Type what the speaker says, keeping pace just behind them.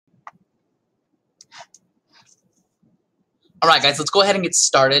All right, guys, let's go ahead and get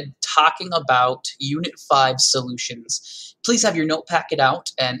started talking about Unit 5 solutions. Please have your note packet out,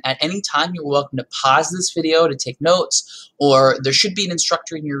 and at any time, you're welcome to pause this video to take notes, or there should be an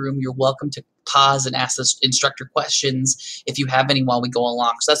instructor in your room. You're welcome to pause and ask this instructor questions if you have any while we go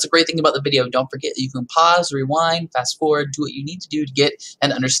along. So that's the great thing about the video. Don't forget that you can pause, rewind, fast forward, do what you need to do to get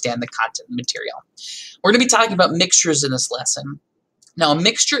and understand the content and material. We're going to be talking about mixtures in this lesson. Now, a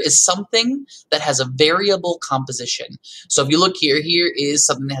mixture is something that has a variable composition. So if you look here, here is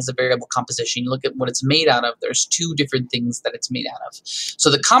something that has a variable composition. You look at what it's made out of, there's two different things that it's made out of.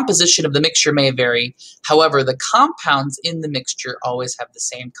 So the composition of the mixture may vary. However, the compounds in the mixture always have the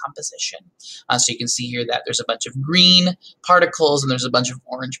same composition. So you can see here that there's a bunch of green particles and there's a bunch of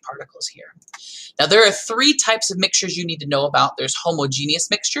orange particles here. Now, there are three types of mixtures you need to know about. There's homogeneous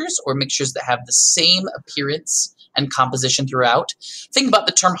mixtures, or mixtures that have the same appearance and composition throughout. Think about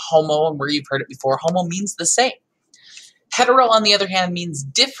the term homo and where you've heard it before. Homo means the same. Hetero, on the other hand, means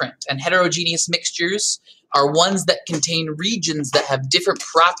different, and heterogeneous mixtures are ones that contain regions that have different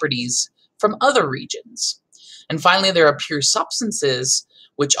properties from other regions. And finally, there are pure substances,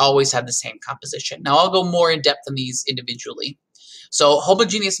 which always have the same composition. Now, I'll go more in depth on these individually. So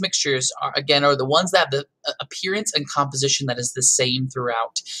homogeneous mixtures are the ones that have the appearance and composition that is the same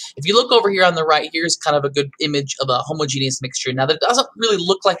throughout. If you look over here on the right, here's kind of a good image of a homogeneous mixture. Now, that doesn't really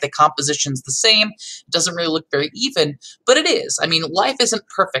look like the composition's the same. It doesn't really look very even, but it is. I mean, life isn't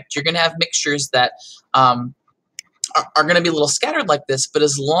perfect. You're going to have mixtures that are going to be a little scattered like this, but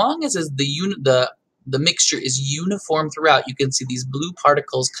as long as the mixture is uniform throughout. You can see these blue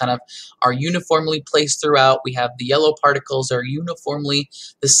particles kind of are uniformly placed throughout. We have the yellow particles are uniformly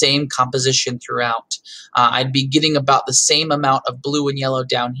the same composition throughout. I'd be getting about the same amount of blue and yellow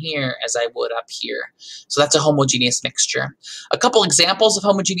down here as I would up here. So that's a homogeneous mixture. A couple examples of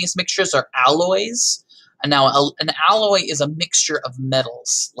homogeneous mixtures are alloys. And now an alloy is a mixture of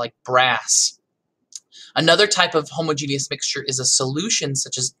metals like brass. Another type of homogeneous mixture is a solution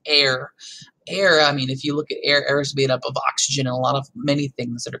such as air. Air, I mean, if you look at air, air is made up of oxygen and many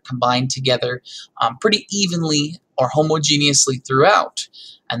things that are combined together pretty evenly or homogeneously throughout,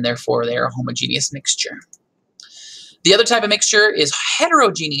 and therefore they are a homogeneous mixture. The other type of mixture is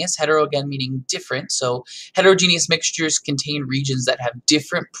heterogeneous, hetero again meaning different. So heterogeneous mixtures contain regions that have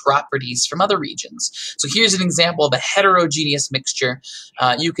different properties from other regions. So here's an example of a heterogeneous mixture.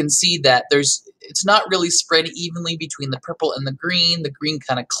 You can see that it's not really spread evenly between the purple and the green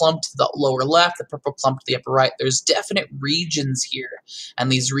kind of clumped to the lower left, the purple clumped to the upper right. There's definite regions here,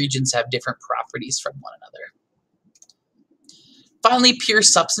 and these regions have different properties from one another. Finally, pure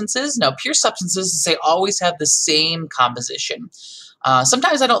substances. Now, pure substances, they always have the same composition.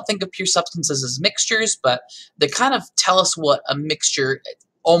 Sometimes I don't think of pure substances as mixtures, but they kind of tell us what a mixture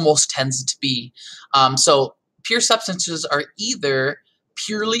almost tends to be. So pure substances are either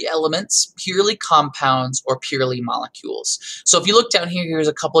purely elements, purely compounds, or purely molecules. So if you look down here, here's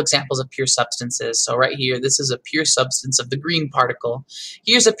a couple examples of pure substances. So right here, this is a pure substance of the green particle.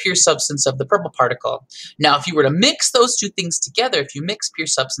 Here's a pure substance of the purple particle. Now, if you were to mix those two things together, if you mix pure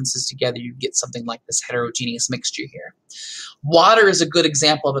substances together, you get something like this heterogeneous mixture here. Water is a good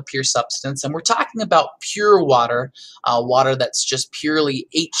example of a pure substance, and we're talking about pure water, water that's just purely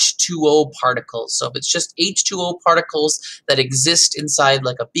H2O particles. So if it's just H2O particles that exist inside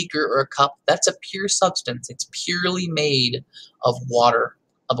like a beaker or a cup, that's a pure substance. It's purely made of water,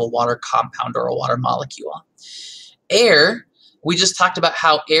 of a water compound or a water molecule. Air, we just talked about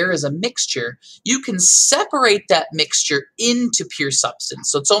how air is a mixture. You can separate that mixture into pure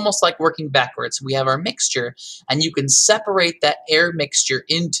substance. So it's almost like working backwards. We have our mixture, and you can separate that air mixture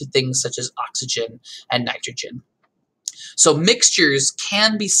into things such as oxygen and nitrogen. So mixtures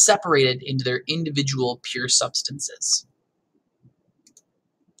can be separated into their individual pure substances.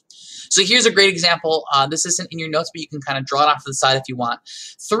 So here's a great example. This isn't in your notes, but you can kind of draw it off to the side if you want.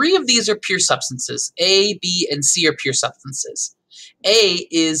 3 of these are pure substances. A, B, and C are pure substances. A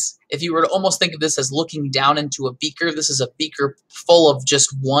is, if you were to almost think of this as looking down into a beaker, this is a beaker full of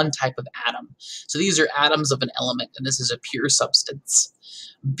just one type of atom. So these are atoms of an element, and this is a pure substance.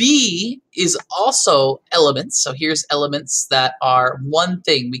 B is also elements. So here's elements that are one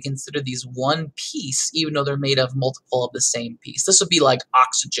thing. We consider these one piece, even though they're made of multiple of the same piece. This would be like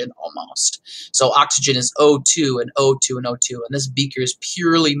oxygen almost. So oxygen is O2 and O2 and O2, and this beaker is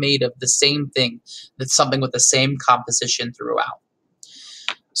purely made of the same thing. That's something with the same composition throughout.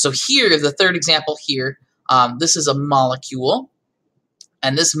 So here, the third example here, this is a molecule.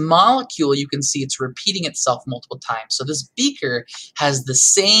 And this molecule, you can see it's repeating itself multiple times. So this beaker has the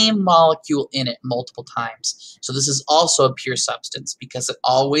same molecule in it multiple times. So this is also a pure substance because it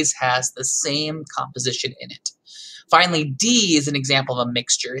always has the same composition in it. Finally, D is an example of a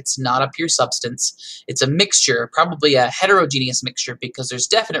mixture. It's not a pure substance. It's a mixture, probably a heterogeneous mixture, because there's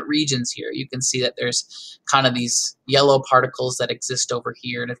definite regions here. You can see that there's kind of these yellow particles that exist over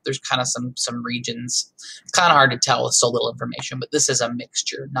here, and if there's kind of some regions. It's kind of hard to tell with so little information, but this is a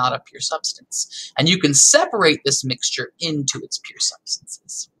mixture, not a pure substance. And you can separate this mixture into its pure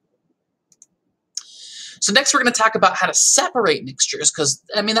substances. So next we're going to talk about how to separate mixtures, because,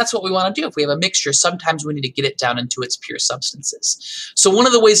 I mean, that's what we want to do. If we have a mixture, sometimes we need to get it down into its pure substances. So one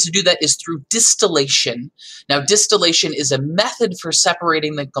of the ways to do that is through distillation. Now, distillation is a method for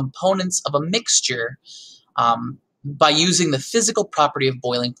separating the components of a mixture by using the physical property of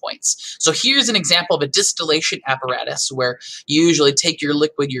boiling points. So here's an example of a distillation apparatus where you usually take your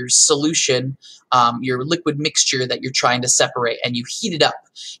liquid, your solution, your liquid mixture that you're trying to separate, and you heat it up.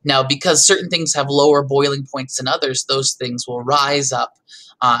 Now, because certain things have lower boiling points than others, those things will rise up,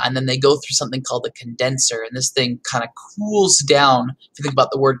 and then they go through something called a condenser, and this thing kind of cools down. If you think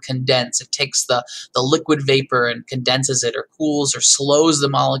about the word condense, it takes the liquid vapor and condenses it, or cools or slows the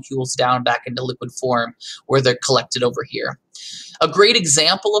molecules down back into liquid form where they're collected over here. A great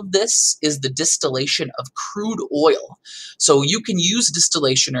example of this is the distillation of crude oil. So you can use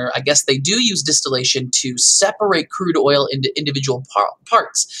distillation, or I guess they do use distillation, to separate crude oil into individual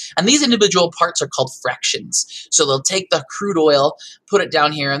parts. And these individual parts are called fractions. So they'll take the crude oil, put it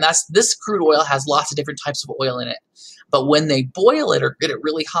down here, and this crude oil has lots of different types of oil in it. But when they boil it or get it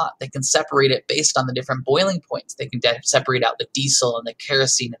really hot, they can separate it based on the different boiling points. They can separate out the diesel and the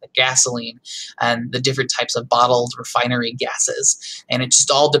kerosene and the gasoline and the different types of bottled refinery gases. And it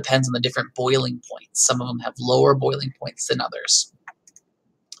just all depends on the different boiling points. Some of them have lower boiling points than others.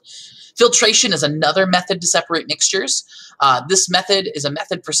 Filtration is another method to separate mixtures. This method is a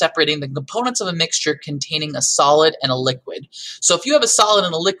method for separating the components of a mixture containing a solid and a liquid. So if you have a solid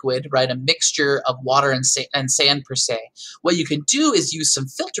and a liquid, right, a mixture of water and sand per se, what you can do is use some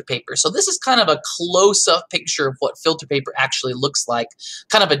filter paper. So this is kind of a close-up picture of what filter paper actually looks like,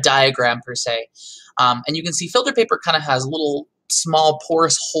 kind of a diagram per se. And you can see filter paper kind of has little small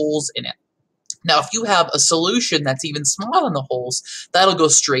porous holes in it. Now, if you have a solution that's even smaller than the holes, that'll go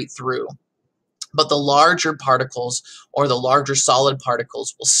straight through. But the larger particles or the larger solid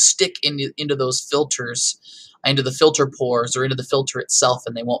particles will stick into those filters, into the filter pores or into the filter itself,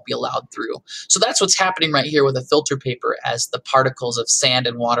 and they won't be allowed through. So that's what's happening right here with a filter paper. As the particles of sand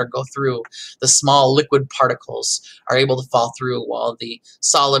and water go through, the small liquid particles are able to fall through while the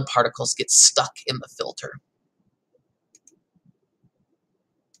solid particles get stuck in the filter.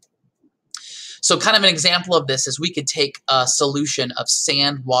 So kind of an example of this is we could take a solution of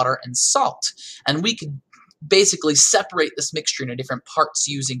sand, water, and salt, and we could basically separate this mixture into different parts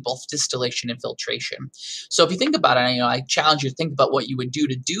using both distillation and filtration. So if you think about it, I challenge you to think about what you would do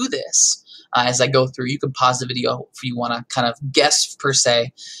to do this. As I go through, you can pause the video if you want to kind of guess per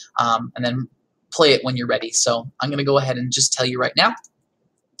se, and then play it when you're ready. So I'm going to go ahead and just tell you right now.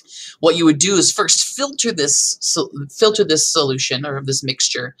 What you would do is first filter this solution or this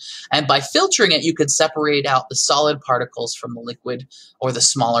mixture, and by filtering it, you could separate out the solid particles from the liquid or the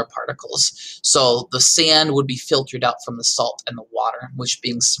smaller particles. So the sand would be filtered out from the salt and the water, which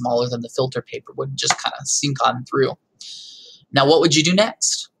being smaller than the filter paper would just kind of sink on through. Now, what would you do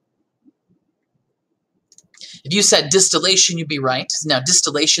next? If you said distillation, you'd be right. Now,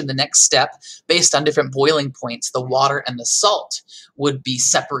 distillation, the next step, based on different boiling points, the water and the salt would be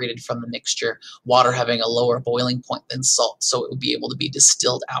separated from the mixture, water having a lower boiling point than salt, so it would be able to be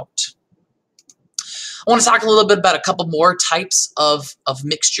distilled out. I want to talk a little bit about a couple more types of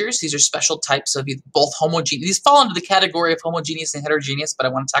mixtures. These are special types of both homogeneous. These fall into the category of homogeneous and heterogeneous, but I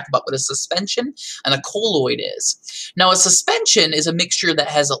want to talk about what a suspension and a colloid is. Now, a suspension is a mixture that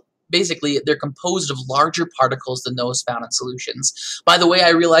has basically, they're composed of larger particles than those found in solutions. By the way, I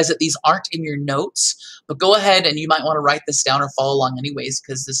realize that these aren't in your notes, but go ahead and you might want to write this down or follow along anyways,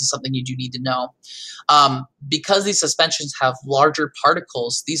 because this is something you do need to know. Because these suspensions have larger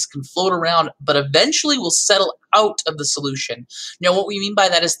particles, these can float around, but eventually will settle out of the solution. Now, what we mean by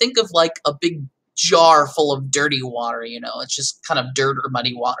that is think of like a big jar full of dirty water, it's just kind of dirt or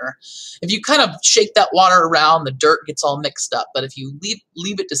muddy water. If you kind of shake that water around, the dirt gets all mixed up, but if you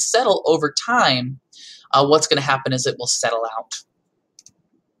leave it to settle over time, what's going to happen is it will settle out.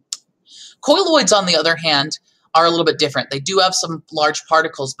 Colloids, on the other hand, are a little bit different. They do have some large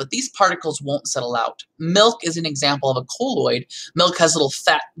particles, but these particles won't settle out. Milk is an example of a colloid. Milk has little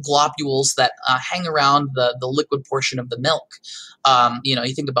fat globules that hang around the liquid portion of the milk.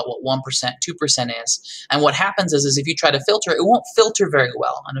 You think about what 1%, 2% is. And what happens is if you try to filter it, it won't filter very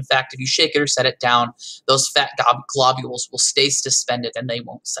well. And in fact, if you shake it or set it down, those fat globules will stay suspended and they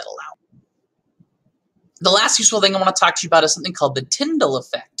won't settle out. The last useful thing I want to talk to you about is something called the Tyndall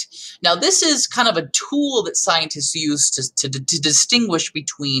effect. Now, this is kind of a tool that scientists use to distinguish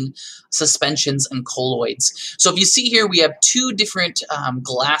between suspensions and colloids. So if you see here, we have two different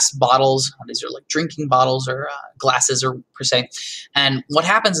glass bottles. These are like drinking bottles or glasses, or per se. And what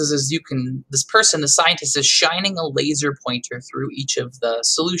happens is this person, the scientist, is shining a laser pointer through each of the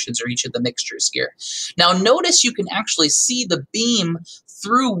solutions or each of the mixtures here. Now, notice you can actually see the beam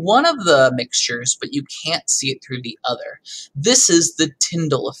through one of the mixtures, but you can't see it through the other. This is the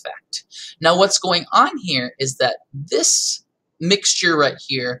Tyndall effect. Now, what's going on here is that this mixture right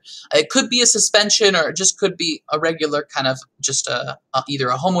here, it could be a suspension, or it just could be a regular kind of just either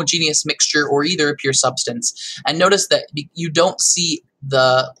a homogeneous mixture or either a pure substance. And notice that you don't see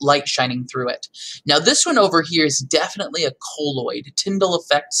the light shining through it. Now, this one over here is definitely a colloid. Tyndall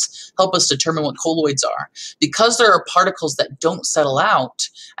effects help us determine what colloids are. Because there are particles that don't settle out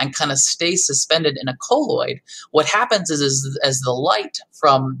and kind of stay suspended in a colloid, what happens is as the light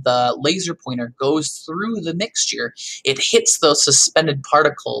from the laser pointer goes through the mixture, it hits those suspended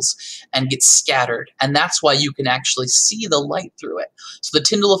particles and gets scattered. And that's why you can actually see the light through it. So the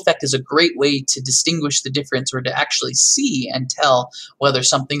Tyndall effect is a great way to distinguish the difference, or to actually see and tell whether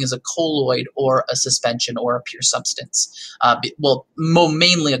something is a colloid or a suspension or a pure substance. Well,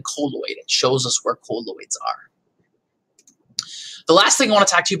 mainly a colloid. It shows us where colloids are. The last thing I want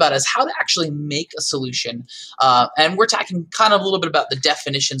to talk to you about is how to actually make a solution. And we're talking kind of a little bit about the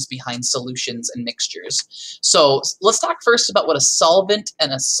definitions behind solutions and mixtures. So let's talk first about what a solvent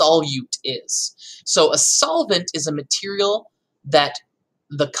and a solute is. So a solvent is a material that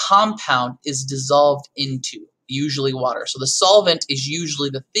the compound is dissolved into, usually water. So the solvent is usually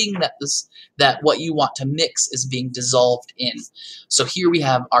the thing that what you want to mix is being dissolved in. So here we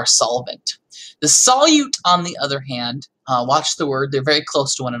have our solvent. The solute, on the other hand, watch the word, they're very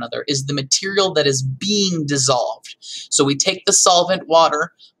close to one another, is the material that is being dissolved. So we take the solvent,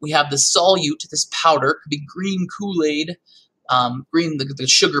 water, we have the solute, this powder, could be green Kool-Aid, green, the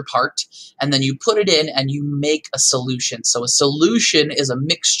sugar part, and then you put it in and you make a solution. So a solution is a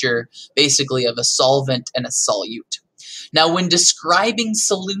mixture, basically, of a solvent and a solute. Now, when describing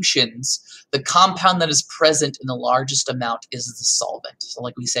solutions, the compound that is present in the largest amount is the solvent. So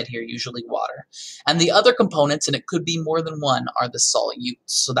like we said here, usually water. And the other components, and it could be more than one, are the solutes.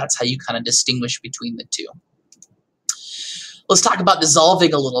 So that's how you kind of distinguish between the two. Let's talk about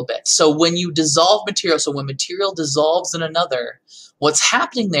dissolving a little bit. So when you dissolve material, so when material dissolves in another, what's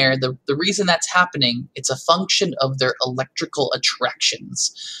happening there, the reason that's happening, it's a function of their electrical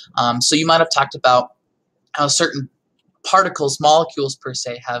attractions. So you might have talked about how certain particles, molecules per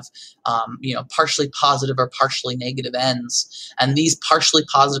se, have partially positive or partially negative ends. And these partially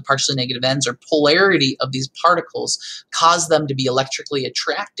positive, partially negative ends, or polarity of these particles, cause them to be electrically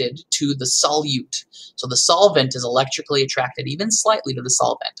attracted to the solute. So the solvent is electrically attracted even slightly to the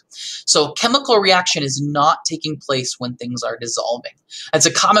solvent. So chemical reaction is not taking place when things are dissolving. It's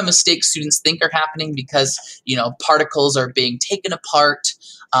a common mistake students think are happening because, particles are being taken apart.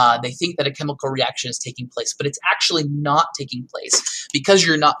 They think that a chemical reaction is taking place, but it's actually not taking place. Because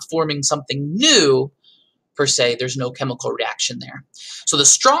you're not forming something new, per se, there's no chemical reaction there. So the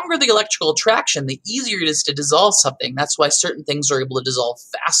stronger the electrical attraction, the easier it is to dissolve something. That's why certain things are able to dissolve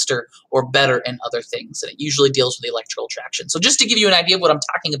faster or better in other things, and it usually deals with the electrical attraction. So just to give you an idea of what I'm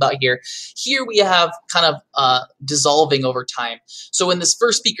talking about here we have kind of dissolving over time. So in this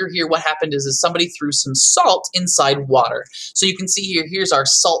first speaker here, what happened is somebody threw some salt inside water. So you can see here, here's our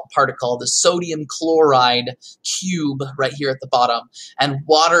salt particle, the sodium chloride cube right here at the bottom, and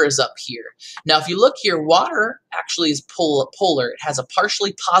water is up here. Now if you look here, water actually is polar. It has a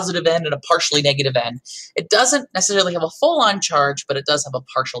partially positive end and a partially negative end. It doesn't necessarily have a full-on charge, but it does have a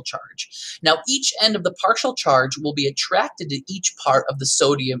partial charge. Now, each end of the partial charge will be attracted to each part of the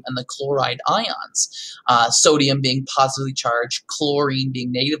sodium and the chloride ions. Sodium being positively charged, chlorine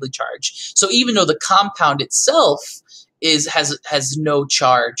being negatively charged. So even though the compound itself has no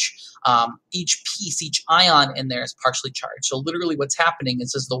charge, each piece, each ion in there is partially charged. So literally what's happening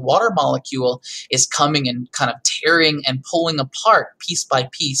is as the water molecule is coming and kind of tearing and pulling apart piece by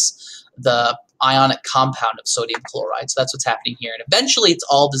piece the ionic compound of sodium chloride. So that's what's happening here. And eventually it's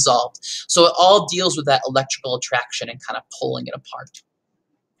all dissolved. So it all deals with that electrical attraction and kind of pulling it apart.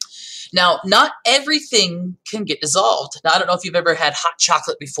 Now, not everything can get dissolved. Now, I don't know if you've ever had hot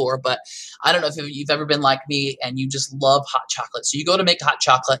chocolate before, but I don't know if you've ever been like me and you just love hot chocolate. So you go to make hot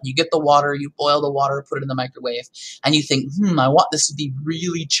chocolate, you get the water, you boil the water, put it in the microwave, and you think, I want this to be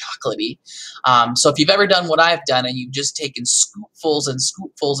really chocolatey. So if you've ever done what I've done and you've just taken scoopfuls and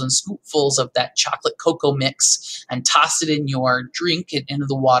scoopfuls and scoopfuls of that chocolate cocoa mix and tossed it in your drink into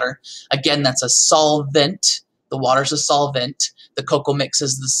the water, again, that's a solvent. The water's a solvent. The cocoa mix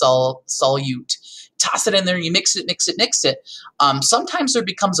is the solute. Toss it in there, you mix it, mix it, mix it. Sometimes there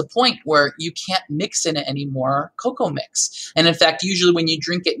becomes a point where you can't mix in it anymore cocoa mix. And in fact, usually when you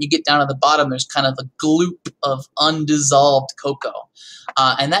drink it and you get down to the bottom, there's kind of a gloop of undissolved cocoa.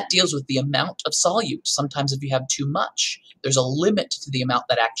 And that deals with the amount of solute. Sometimes if you have too much, there's a limit to the amount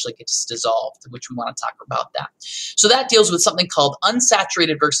that actually gets dissolved, which we want to talk about that. So that deals with something called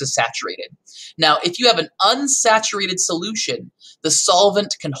unsaturated versus saturated. Now, if you have an unsaturated solution, the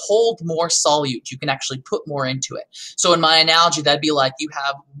solvent can hold more solute. You can actually put more into it. So in my analogy, that'd be like you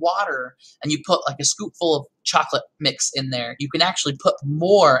have water and you put like a scoopful of chocolate mix in there. You can actually put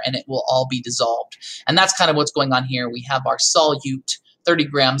more and it will all be dissolved. And that's kind of what's going on here. We have our solute, 30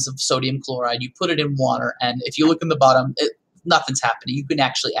 grams of sodium chloride. You put it in water, and if you look in the bottom, nothing's happening. You can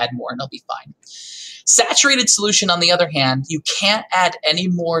actually add more and it'll be fine. Saturated solution, on the other hand, you can't add any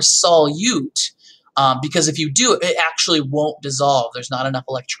more solute because if you do, it actually won't dissolve. There's not enough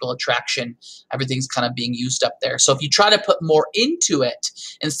electrical attraction. Everything's kind of being used up there. So if you try to put more into it,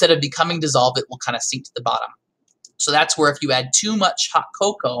 instead of becoming dissolved, it will kind of sink to the bottom. So that's where if you add too much hot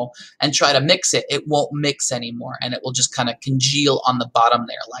cocoa and try to mix it, it won't mix anymore, and it will just kind of congeal on the bottom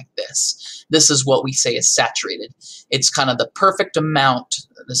there like this. This is what we say is saturated. It's kind of the perfect amount.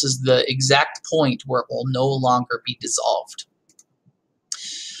 This is the exact point where it will no longer be dissolved.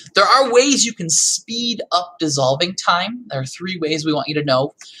 There are ways you can speed up dissolving time. There are 3 ways we want you to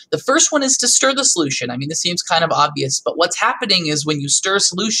know. The first one is to stir the solution. I mean, this seems kind of obvious, but what's happening is when you stir a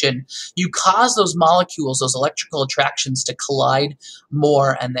solution, you cause those molecules, those electrical attractions to collide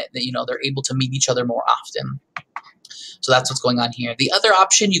more, and that they're able to meet each other more often. So that's what's going on here. The other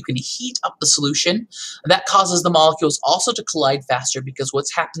option, you can heat up the solution. That causes the molecules also to collide faster, because what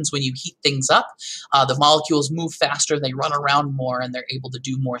happens when you heat things up, the molecules move faster, they run around more, and they're able to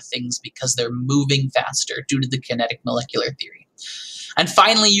do more things because they're moving faster due to the kinetic molecular theory. And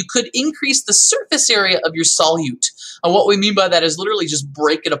finally, you could increase the surface area of your solute. And what we mean by that is literally just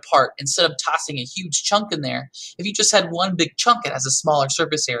break it apart. Instead of tossing a huge chunk in there, if you just had one big chunk, it has a smaller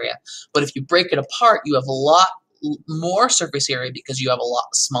surface area. But if you break it apart, you have a lot more surface area because you have a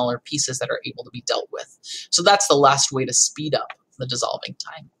lot smaller pieces that are able to be dealt with. So that's the last way to speed up the dissolving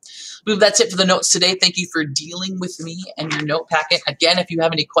time. That's it for the notes today. Thank you for dealing with me and your note packet. Again, if you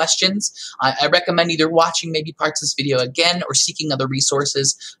have any questions, I recommend either watching maybe parts of this video again or seeking other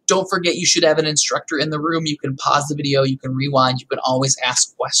resources. Don't forget, you should have an instructor in the room. You can pause the video, you can rewind, you can always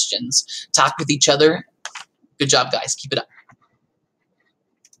ask questions. Talk with each other. Good job, guys. Keep it up.